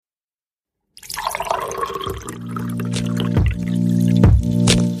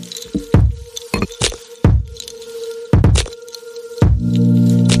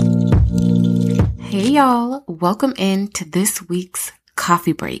y'all. Welcome into this week's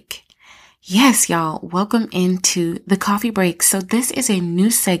coffee break. Yes, y'all. Welcome into the coffee break. So this is a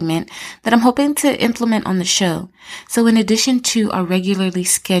new segment that I'm hoping to implement on the show. So in addition to our regularly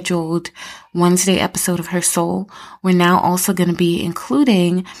scheduled Wednesday episode of Her Soul, we're now also going to be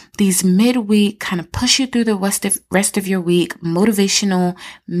including these midweek kind of push you through the rest of your week motivational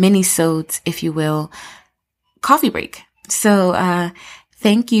mini-sodes, if you will, coffee break. So,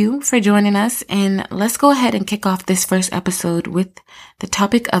 thank you for joining us, and let's go ahead and kick off this first episode with the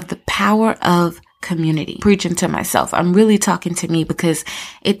topic of the power of community. Preaching to myself. I'm really talking to me because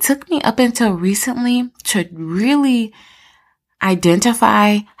it took me up until recently to really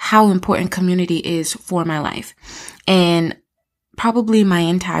identify how important community is for my life. And probably my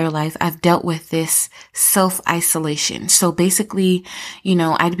entire life, I've dealt with this self-isolation. So basically,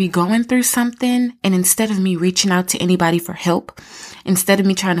 I'd be going through something, and instead of me reaching out to anybody for help, instead of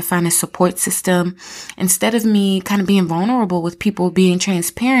me trying to find a support system, instead of me kind of being vulnerable with people, being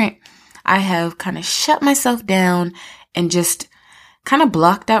transparent, I have kind of shut myself down and just kind of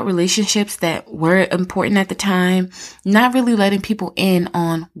blocked out relationships that were important at the time, not really letting people in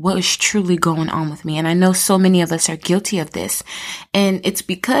on what is truly going on with me. And I know so many of us are guilty of this. And it's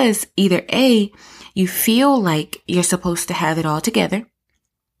because either A, you feel like you're supposed to have it all together,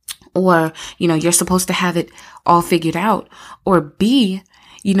 or, you're supposed to have it all figured out, or B,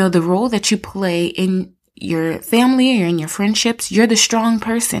 the role that you play in your family or in your friendships, you're the strong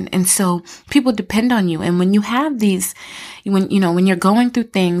person. And so people depend on you. And when you have these, when you're going through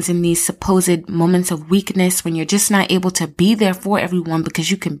things in these supposed moments of weakness, when you're just not able to be there for everyone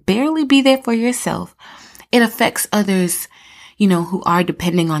because you can barely be there for yourself, it affects others, who are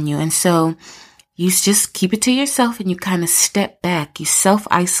depending on you. And so you just keep it to yourself and you kind of step back. You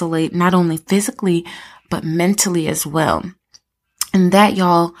self-isolate, not only physically, but mentally as well. And that,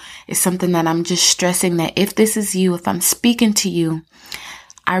 y'all, is something that I'm just stressing that if this is you, if I'm speaking to you,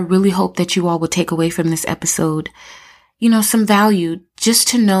 I really hope that you all will take away from this episode, some value, just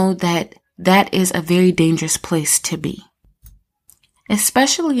to know that that is a very dangerous place to be.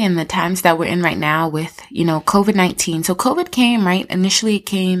 Especially in the times that we're in right now with, COVID-19. So COVID came, right? Initially it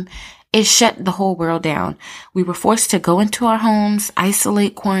came. It shut the whole world down. We were forced to go into our homes,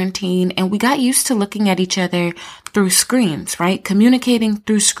 isolate, quarantine, and we got used to looking at each other through screens, right? Communicating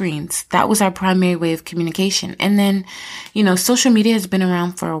through screens. That was our primary way of communication. And then, social media has been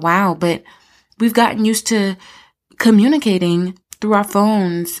around for a while, but we've gotten used to communicating through our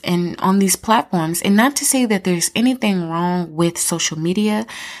phones and on these platforms. And not to say that there's anything wrong with social media,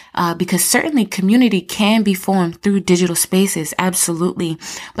 because certainly community can be formed through digital spaces. Absolutely.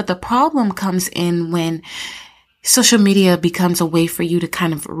 But the problem comes in when social media becomes a way for you to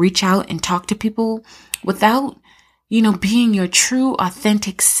kind of reach out and talk to people without, being your true,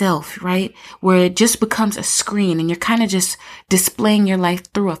 authentic self, right? Where it just becomes a screen and you're kind of just displaying your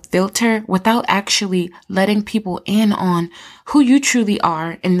life through a filter without actually letting people in on who you truly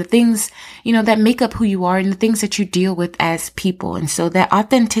are and the things, that make up who you are and the things that you deal with as people. And so that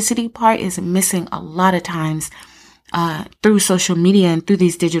authenticity part is missing a lot of times, through social media and through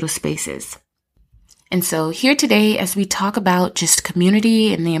these digital spaces. And so here today, as we talk about just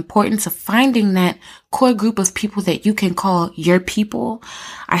community and the importance of finding that core group of people that you can call your people,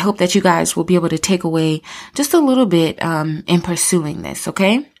 I hope that you guys will be able to take away just a little bit in pursuing this,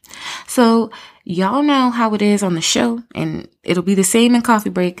 okay? So y'all know how it is on the show, and it'll be the same in coffee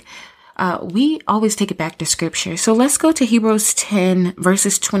break. We always take it back to scripture. So let's go to Hebrews 10,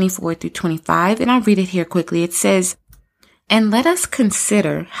 verses 24 through 25, and I'll read it here quickly. It says, "And let us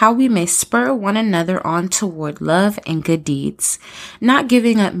consider how we may spur one another on toward love and good deeds, not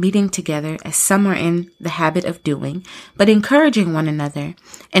giving up meeting together as some are in the habit of doing, but encouraging one another,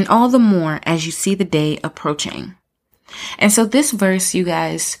 and all the more as you see the day approaching." And so this verse, you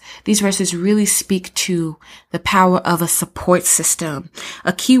guys, these verses really speak to the power of a support system.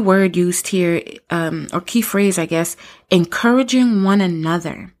 A key word used here, or key phrase, I guess, encouraging one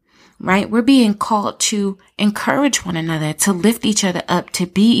another. Right? We're being called to encourage one another, to lift each other up, to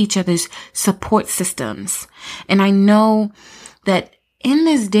be each other's support systems. And I know that in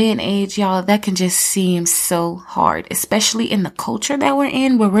this day and age, y'all, that can just seem so hard, especially in the culture that we're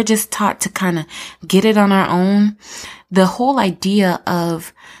in, where we're just taught to kind of get it on our own. The whole idea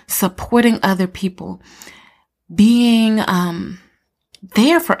of supporting other people, being,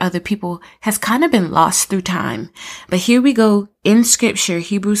 there for other people has kind of been lost through time. But here we go in scripture,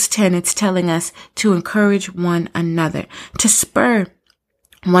 Hebrews 10, it's telling us to encourage one another, to spur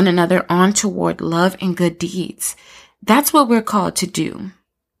one another on toward love and good deeds. That's what we're called to do.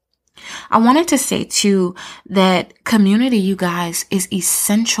 I wanted to say too that community, you guys, is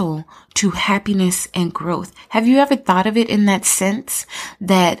essential to happiness and growth. Have you ever thought of it in that sense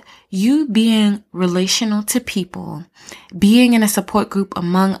that you being relational to people, being in a support group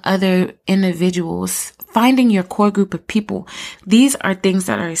among other individuals, finding your core group of people, these are things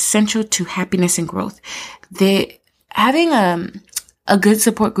that are essential to happiness and growth. Having a good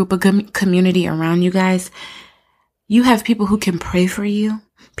support group, a good community around you guys, you have people who can pray for you,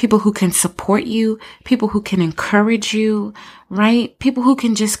 people who can support you, people who can encourage you, right? People who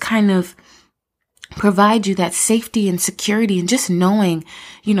can just kind of provide you that safety and security, and just knowing,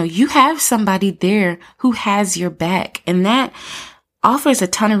 you have somebody there who has your back. And that offers a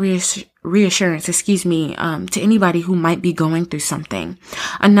ton of reassurance, to anybody who might be going through something.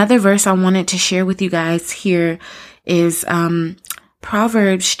 Another verse I wanted to share with you guys here is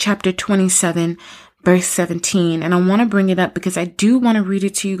Proverbs chapter 27, verse 17. And I want to bring it up because I do want to read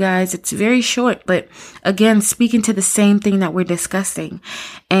it to you guys. It's very short, but again, speaking to the same thing that we're discussing.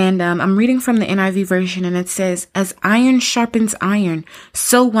 And I'm reading from the NIV version, and it says, "As iron sharpens iron,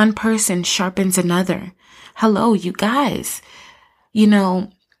 so one person sharpens another." Hello, you guys.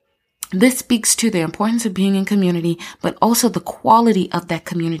 This speaks to the importance of being in community, but also the quality of that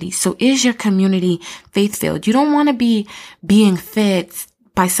community. So is your community faith-filled? You don't want to be being fed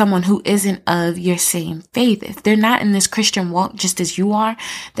by someone who isn't of your same faith. If they're not in this Christian walk just as you are,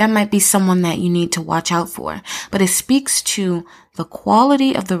 that might be someone that you need to watch out for. But it speaks to the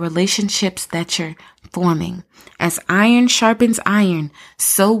quality of the relationships that you're forming. As iron sharpens iron,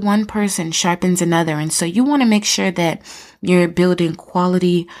 so one person sharpens another. And so you want to make sure that you're building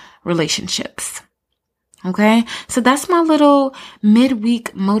quality relationships. Okay, so that's my little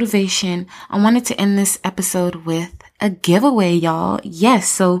midweek motivation. I wanted to end this episode with a giveaway, y'all. Yes,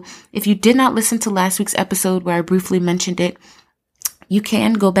 so if you did not listen to last week's episode where I briefly mentioned it, you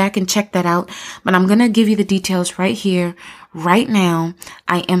can go back and check that out. But I'm going to give you the details right here, right now.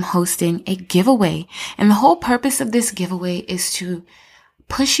 I am hosting a giveaway. And the whole purpose of this giveaway is to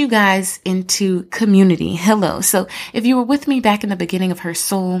push you guys into community. Hello. So if you were with me back in the beginning of Her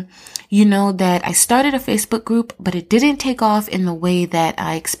Soul, you know that I started a Facebook group, but it didn't take off in the way that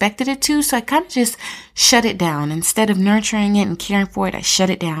I expected it to. So I kind of just shut it down. Instead of nurturing it and caring for it, I shut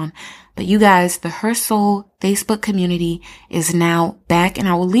it down. But you guys, the Her Soul Facebook community is now back, and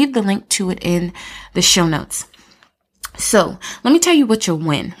I will leave the link to it in the show notes. So let me tell you what you'll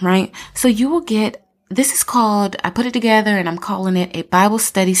win, right? So you will get, this is called, I put it together and I'm calling it a Bible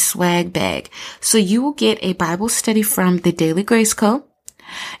study swag bag. So you will get a Bible study from the Daily Grace Co.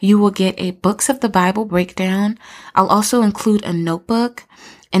 You will get a Books of the Bible breakdown. I'll also include a notebook.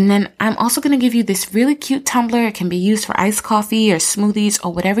 And then I'm also going to give you this really cute tumbler. It can be used for iced coffee or smoothies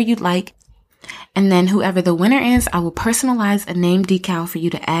or whatever you'd like. And then whoever the winner is, I will personalize a name decal for you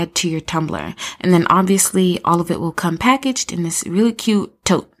to add to your tumbler. And then obviously all of it will come packaged in this really cute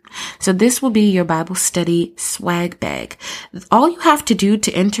tote. So this will be your Bible study swag bag. All you have to do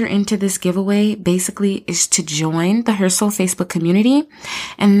to enter into this giveaway basically is to join the Her Soul Facebook community.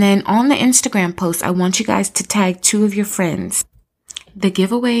 And then on the Instagram post, I want you guys to tag 2 of your friends. The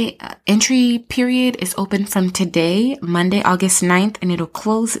giveaway entry period is open from today, Monday, August 9th, and it'll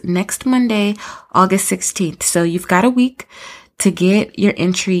close next Monday, August 16th. So you've got a week to get your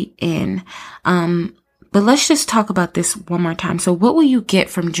entry in. But let's just talk about this one more time. So what will you get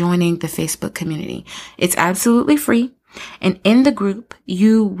from joining the Facebook community? It's absolutely free. And in the group,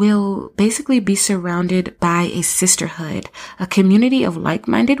 you will basically be surrounded by a sisterhood, a community of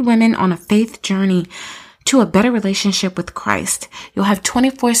like-minded women on a faith journey to a better relationship with Christ. You'll have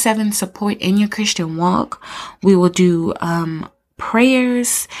 24/7 support in your Christian walk. We will do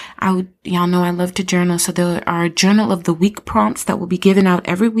prayers. Y'all know I love to journal, so there are Journal of the Week prompts that will be given out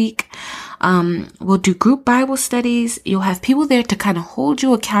every week. We'll do group Bible studies. You'll have people there to kind of hold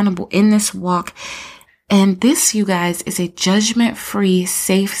you accountable in this walk. And this, you guys, is a judgment-free,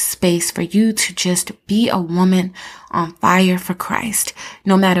 safe space for you to just be a woman on fire for Christ.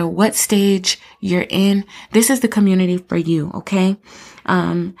 No matter what stage you're in, this is the community for you, okay?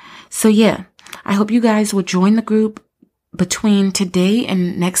 So yeah, I hope you guys will join the group between today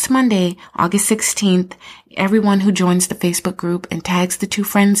and next Monday, August 16th. Everyone who joins the Facebook group and tags the 2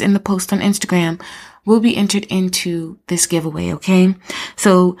 friends in the post on Instagram will be entered into this giveaway, okay?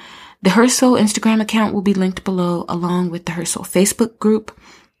 So the Her Soul Instagram account will be linked below, along with the Her Soul Facebook group,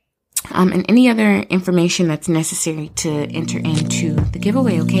 and any other information that's necessary to enter into the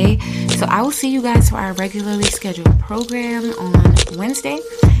giveaway, okay? So I will see you guys for our regularly scheduled program on Wednesday.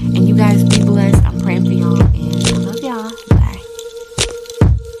 And you guys be blessed. I'm praying for y'all, and I love y'all. Bye.